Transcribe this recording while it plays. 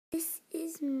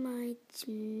my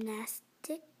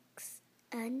gymnastics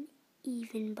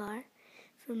uneven bar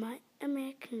for my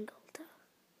American Girl doll.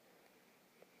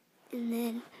 And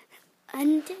then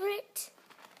under it,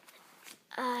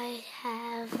 I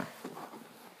have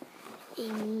a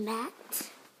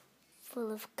mat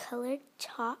full of colored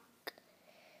chalk.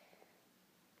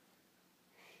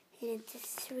 And it's a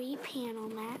 3-panel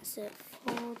mat, so it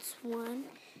folds one.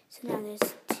 So now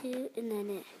there's 2, and then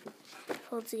it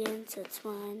folds again, so it's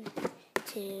 1,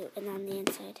 2, and on the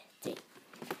inside, 3.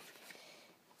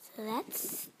 So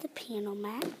that's the panel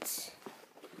mat.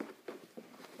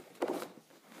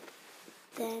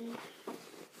 Then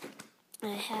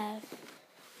I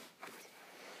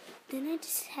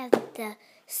just have the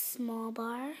small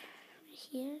bar right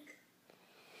here.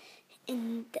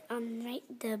 And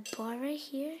the bar right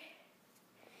here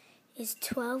is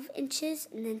 12 inches,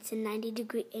 and then it's a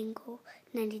 90-degree angle.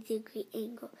 Then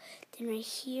right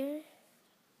here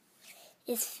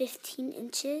is 15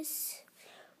 inches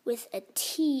with a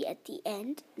T at the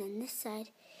end. And then this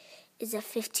side is a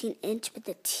 15-inch with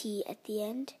a T at the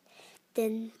end.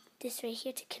 Then this right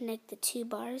here to connect the 2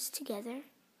 bars together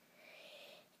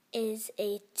is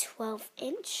a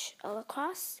 12-inch all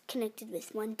across, connected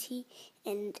with 1 T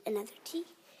and another T.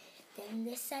 Then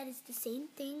this side is the same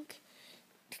thing,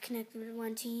 connected with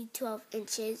 1 T, 12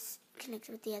 inches,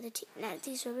 connected with the other T. Now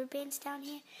these rubber bands down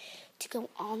here to go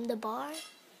on the bar,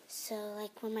 so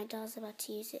like when my doll's about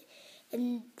to use it.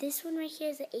 And this one right here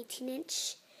is an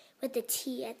 18-inch with the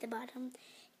T at the bottom,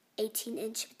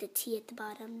 18-inch with the T at the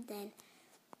bottom, then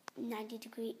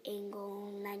 90-degree angle,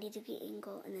 and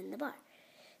then the bar.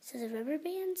 So the rubber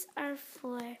bands are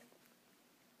for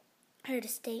her to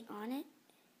stay on it.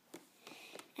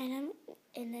 And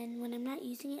then when I'm not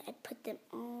using it, I put them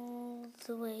all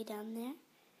the way down there.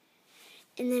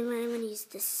 And then when I'm going to use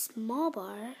the small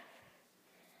bar,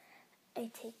 I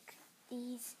take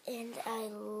these and I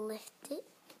lift it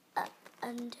up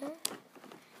under,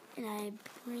 and I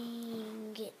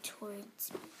bring it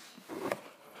towards me.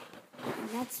 And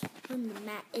that's when the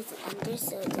mat isn't under,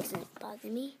 so it doesn't bother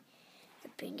me. I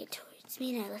bring it towards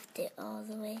me and I lift it all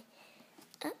the way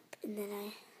up, and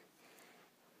then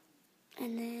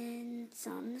it's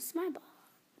on the small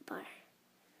bar.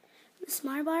 The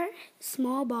small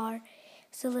bar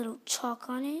has a little chalk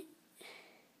on it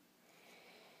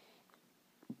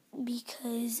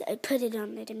because I put it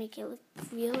on there to make it look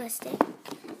realistic.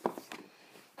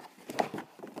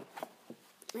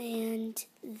 And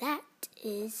that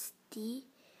is the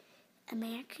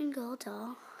American Girl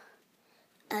doll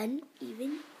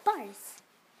uneven bars.